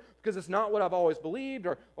disregard it because it's not what I've always believed,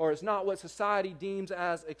 or it's not what society deems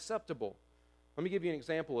as acceptable? Let me give you an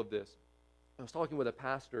example of this. I was talking with a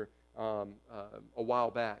pastor a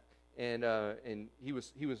while back, and he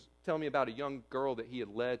was telling me about a young girl that he had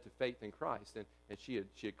led to faith in Christ, and she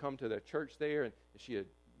had come to the church there, and she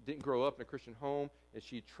didn't grow up in a Christian home, and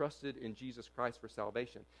she trusted in Jesus Christ for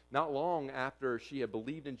salvation. Not long after she had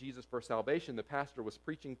believed in Jesus for salvation, the pastor was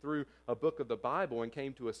preaching through a book of the Bible and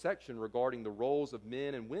came to a section regarding the roles of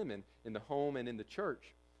men and women in the home and in the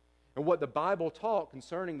church. And what the Bible taught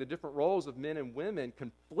concerning the different roles of men and women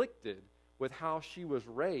conflicted with how she was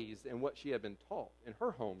raised and what she had been taught in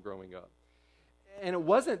her home growing up. And it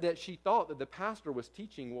wasn't that she thought that the pastor was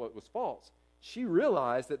teaching what was false. She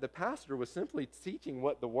realized that the pastor was simply teaching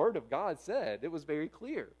what the Word of God said. It was very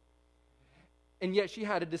clear. And yet she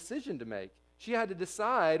had a decision to make. She had to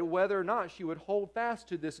decide whether or not she would hold fast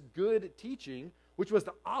to this good teaching, which was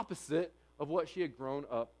the opposite of what she had grown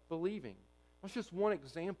up believing. That's just one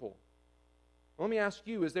example. Let me ask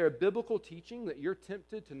you, is there a biblical teaching that you're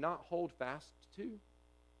tempted to not hold fast to?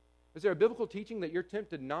 Is there a biblical teaching that you're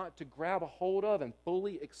tempted not to grab a hold of and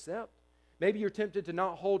fully accept? Maybe you're tempted to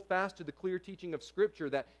not hold fast to the clear teaching of Scripture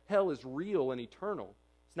that hell is real and eternal.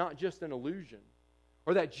 It's not just an illusion.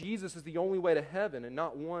 Or that Jesus is the only way to heaven and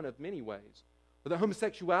not one of many ways. Or that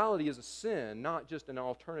homosexuality is a sin, not just an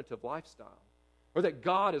alternative lifestyle. Or that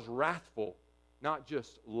God is wrathful, not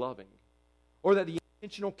just loving. Or that the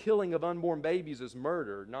intentional killing of unborn babies is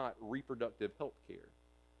murder, not reproductive health care.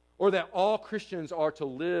 Or that all Christians are to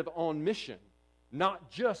live on mission, not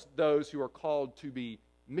just those who are called to be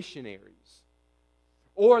missionaries.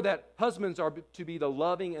 Or that husbands are to be the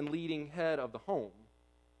loving and leading head of the home,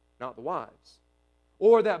 not the wives.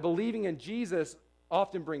 Or that believing in Jesus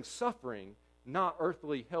often brings suffering, not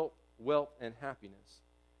earthly health, wealth, and happiness.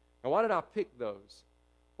 Now, why did I pick those?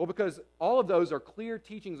 Well, because all of those are clear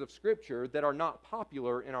teachings of Scripture that are not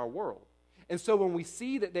popular in our world. And so when we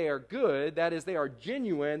see that they are good, that is, they are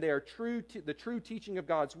genuine, they are true, the true teaching of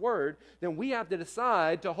God's Word, then we have to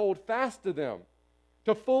decide to hold fast to them,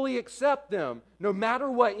 to fully accept them, no matter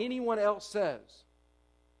what anyone else says.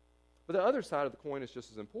 But the other side of the coin is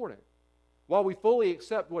just as important. While we fully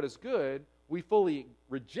accept what is good, we fully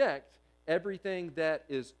reject everything that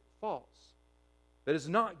is false, that is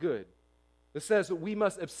not good. It says that we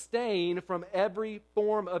must abstain from every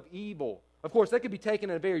form of evil. Of course, that could be taken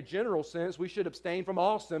in a very general sense. We should abstain from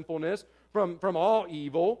all sinfulness, from all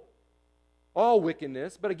evil, all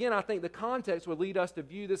wickedness. But again, I think the context would lead us to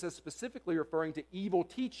view this as specifically referring to evil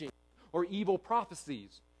teaching or evil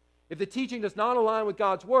prophecies. If the teaching does not align with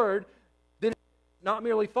God's Word, then it's not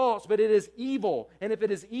merely false, but it is evil. And if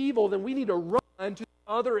it is evil, then we need to run to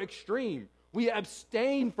the other extreme. We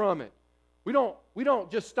abstain from it. We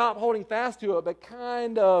don't just stop holding fast to it, but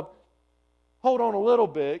kind of hold on a little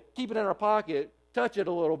bit, keep it in our pocket, touch it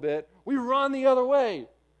a little bit. We run the other way.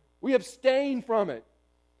 We abstain from it.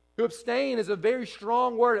 To abstain is a very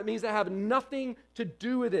strong word. It means to have nothing to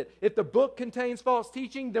do with it. If the book contains false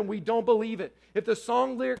teaching, then we don't believe it. If the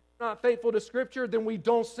song lyrics are not faithful to Scripture, then we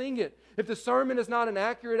don't sing it. If the sermon is not an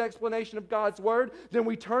accurate explanation of God's Word, then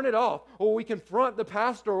we turn it off, or we confront the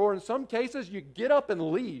pastor, or in some cases, you get up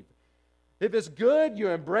and leave. If it's good, you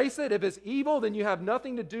embrace it. If it's evil, then you have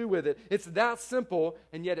nothing to do with it. It's that simple,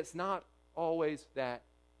 and yet it's not always that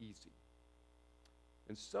easy.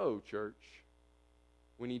 And so, church,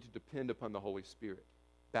 we need to depend upon the Holy Spirit.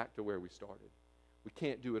 Back to where we started. We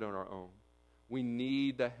can't do it on our own. we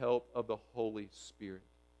need the help of the Holy Spirit.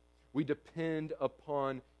 We depend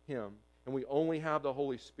upon Him, and we only have the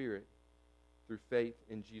Holy Spirit through faith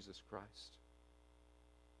in Jesus Christ.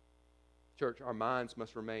 Church, our minds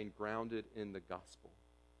must remain grounded in the gospel.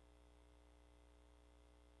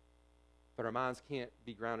 But our minds can't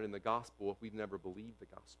be grounded in the gospel if we've never believed the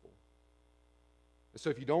gospel. And so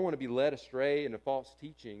if you don't want to be led astray into false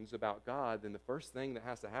teachings about God, then the first thing that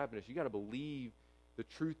has to happen is you got to believe the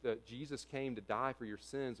truth that Jesus came to die for your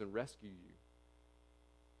sins and rescue you.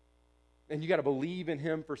 And you got to believe in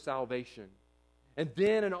Him for salvation. And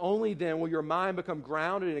then and only then will your mind become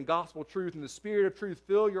grounded in gospel truth, and the Spirit of truth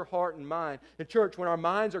fill your heart and mind. And church, when our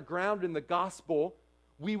minds are grounded in the gospel,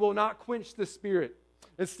 we will not quench the Spirit.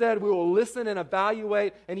 Instead, we will listen and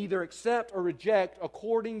evaluate and either accept or reject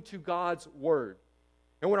according to God's word.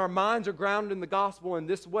 And when our minds are grounded in the gospel in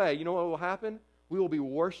this way, you know what will happen? We will be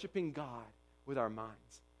worshiping God with our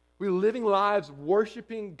minds. We're living lives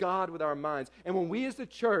worshiping God with our minds. And when we as the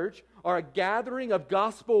church are a gathering of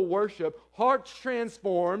gospel worship, hearts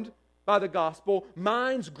transformed by the gospel,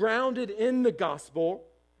 minds grounded in the gospel,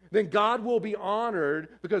 then God will be honored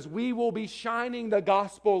because we will be shining the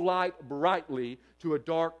gospel light brightly to a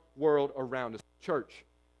dark world around us. Church,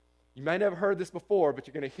 you may never have heard this before, but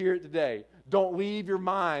you're going to hear it today. Don't leave your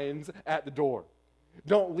minds at the door.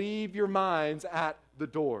 Don't leave your minds at the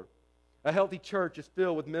door. A healthy church is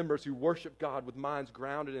filled with members who worship God with minds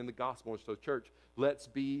grounded in the gospel. And so, church, let's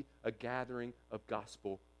be a gathering of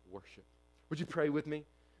gospel worship. Would you pray with me?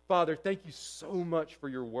 Father, thank you so much for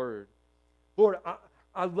your word. Lord,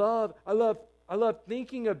 I love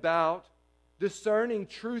thinking about discerning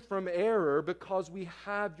truth from error because we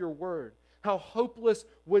have your word. How hopeless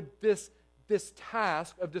would this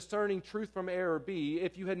task of discerning truth from error be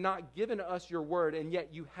if you had not given us your word, and yet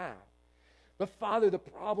you have. But Father, the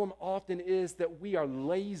problem often is that we are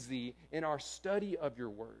lazy in our study of your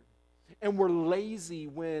word. And we're lazy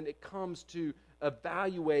when it comes to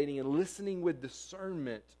evaluating and listening with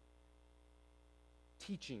discernment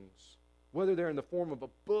teachings, whether they're in the form of a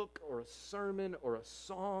book or a sermon or a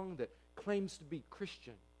song that claims to be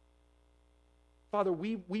Christian. Father,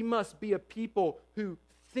 we must be a people who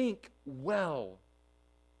think well.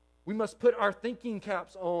 We must put our thinking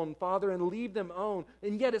caps on, Father, and leave them on.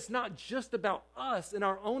 And yet it's not just about us and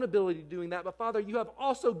our own ability to doing that, but Father, you have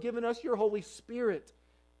also given us your Holy Spirit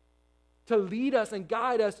to lead us and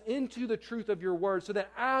guide us into the truth of your word, so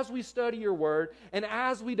that as we study your word and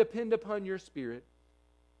as we depend upon your Spirit,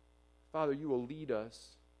 Father, you will lead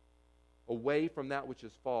us away from that which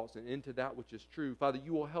is false and into that which is true. Father,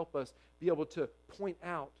 you will help us be able to point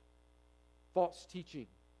out false teaching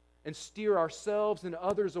and steer ourselves and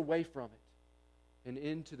others away from it and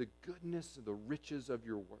into the goodness and the riches of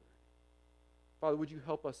your word. Father, would you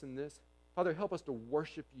help us in this? Father, help us to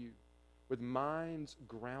worship you with minds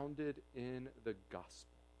grounded in the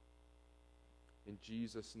gospel. In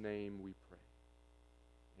Jesus' name we pray.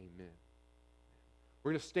 Amen.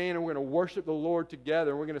 We're going to stand and we're going to worship the Lord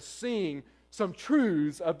together, and we're going to sing some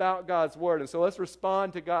truths about God's word. And so let's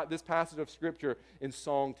respond to this passage of Scripture in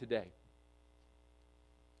song today.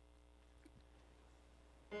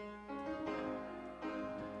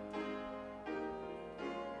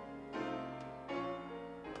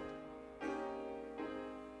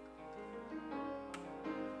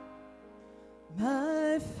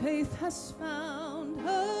 My faith has found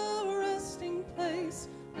a resting place,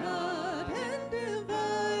 not in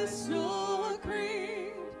device nor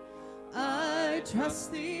creed. I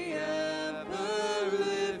trust the ever-living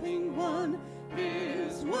one,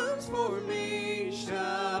 his words for me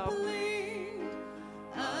shall lead.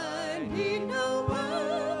 I need no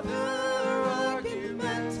other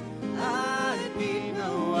argument, I need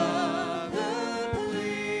no other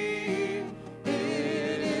plea.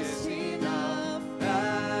 It is enough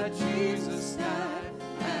that Jesus died,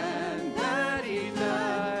 and that he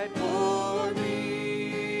died for me.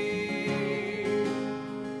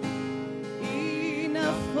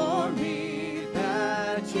 Enough for me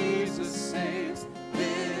that Jesus saves.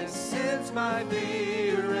 This is my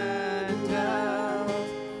fear and doubt.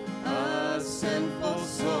 A sinful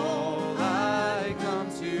soul, I come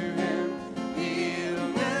to him. He'll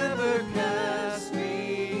never cast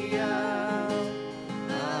me out.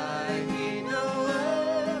 I need no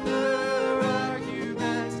other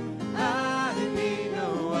argument, I need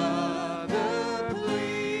no other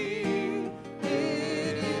plea.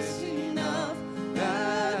 It is enough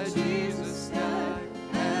that Jesus died,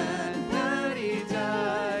 and that he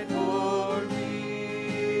died for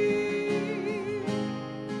me.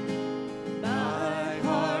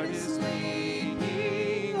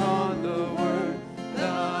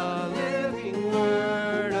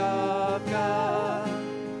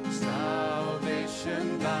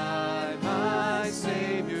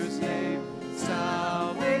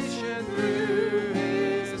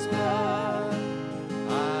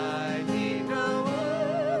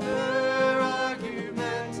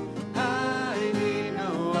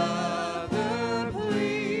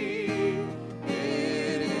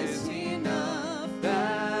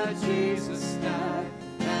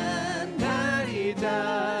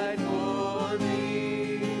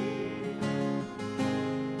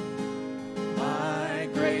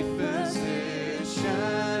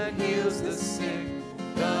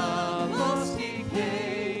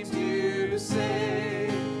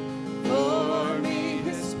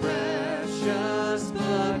 precious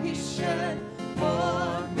blood he shed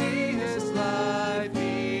for me, his life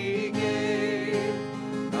he gave.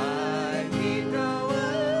 I need no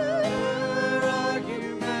other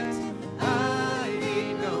argument, I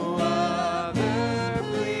need no other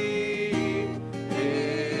plea.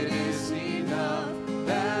 It is enough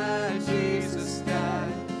that Jesus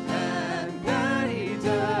died, and that he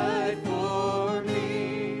died for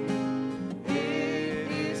me.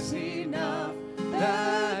 It is enough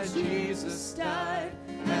that Jesus died,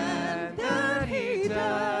 and that he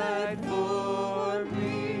died for me.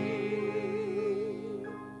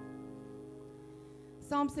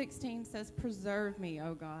 Psalm 16 says, "Preserve me,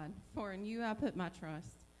 O God, for in you I put my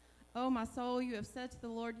trust. O my soul, you have said to the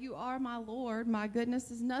Lord, you are my Lord. My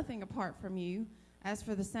goodness is nothing apart from you. As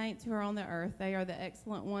for the saints who are on the earth, they are the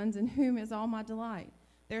excellent ones in whom is all my delight.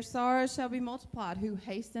 Their sorrows shall be multiplied, who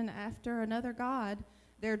hasten after another God.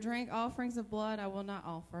 Their drink offerings of blood I will not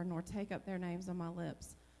offer, nor take up their names on my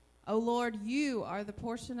lips. O Lord, you are the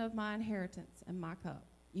portion of my inheritance and my cup.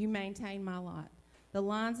 You maintain my lot. The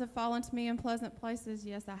lines have fallen to me in pleasant places.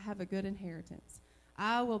 Yes, I have a good inheritance.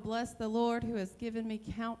 I will bless the Lord who has given me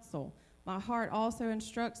counsel. My heart also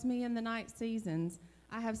instructs me in the night seasons.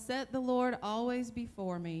 I have set the Lord always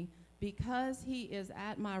before me. Because he is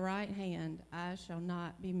at my right hand, I shall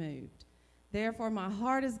not be moved. Therefore my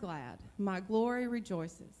heart is glad, my glory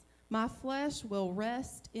rejoices. My flesh will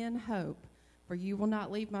rest in hope, for you will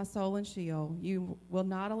not leave my soul in Sheol. You will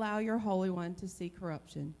not allow your Holy One to see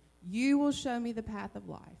corruption. You will show me the path of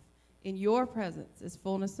life. In your presence is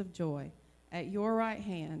fullness of joy. At your right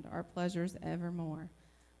hand are pleasures evermore."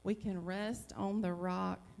 We can rest on the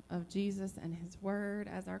rock of Jesus and his word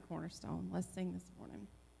as our cornerstone. Let's sing this morning.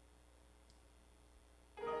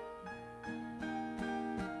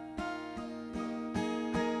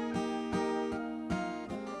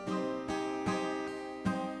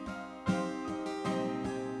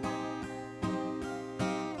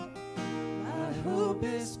 My hope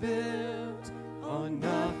is built on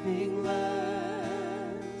nothing less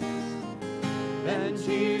than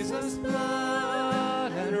Jesus'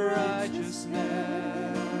 blood and righteousness.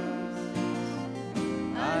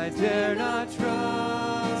 I dare not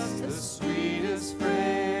trust the sweetest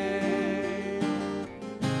frame,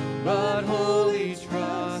 but wholly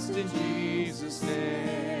trust in Jesus'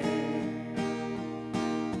 name.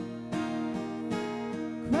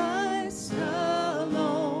 Christ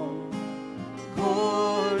alone,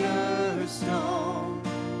 cornerstone,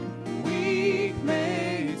 weak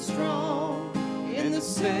made strong in the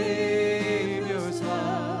Savior's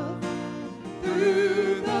love.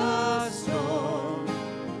 Through the storm,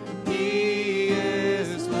 he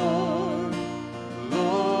is Lord,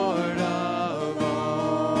 Lord of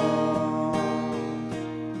all.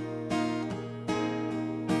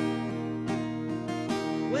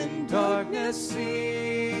 When darkness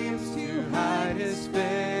seems to hide his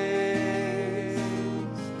face,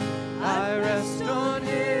 I rest on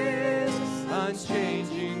his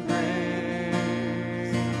unchanging grace.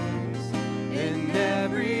 In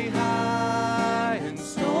every high and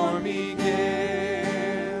stormy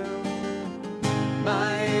gale,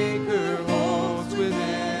 my anchor holds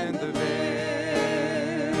within the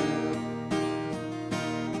veil.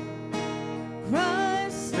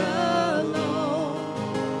 Christ alone,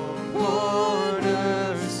 cornerstone,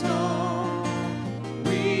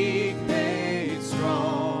 weak made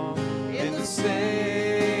strong in the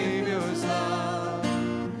Savior's love.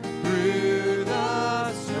 Through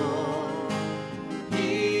the storm,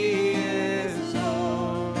 he is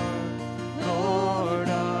Lord, Lord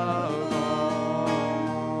of all.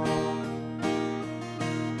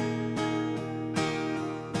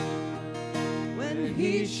 When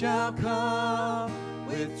he shall come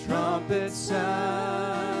with trumpet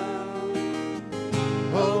sound,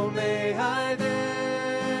 oh, may I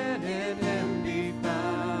then in him be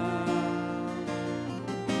found,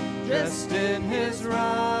 dressed in his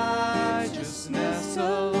righteousness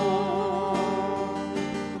alone,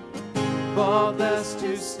 faultless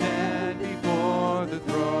to stand before the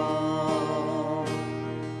throne.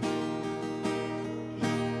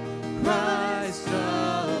 Christ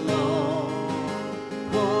alone,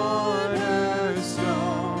 cornerstone,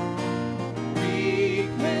 weak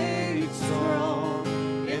made strong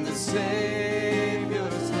in the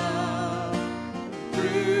Savior's love.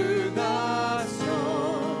 Through the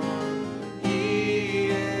storm, he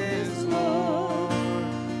is Lord,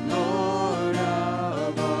 Lord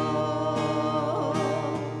of all.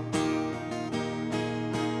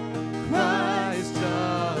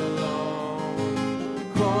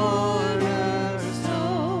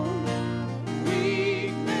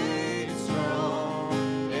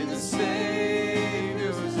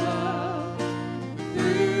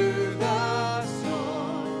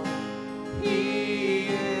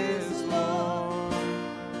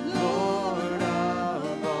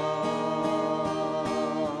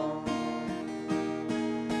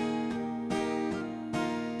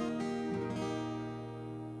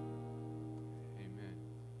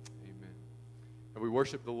 Have we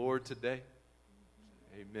worshiped the Lord today?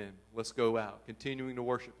 Amen. Let's go out, continuing to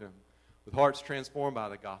worship him with hearts transformed by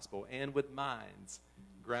the gospel and with minds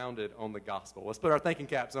grounded on the gospel. Let's put our thinking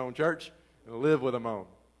caps on, church, and live with them on.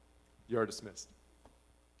 You are dismissed.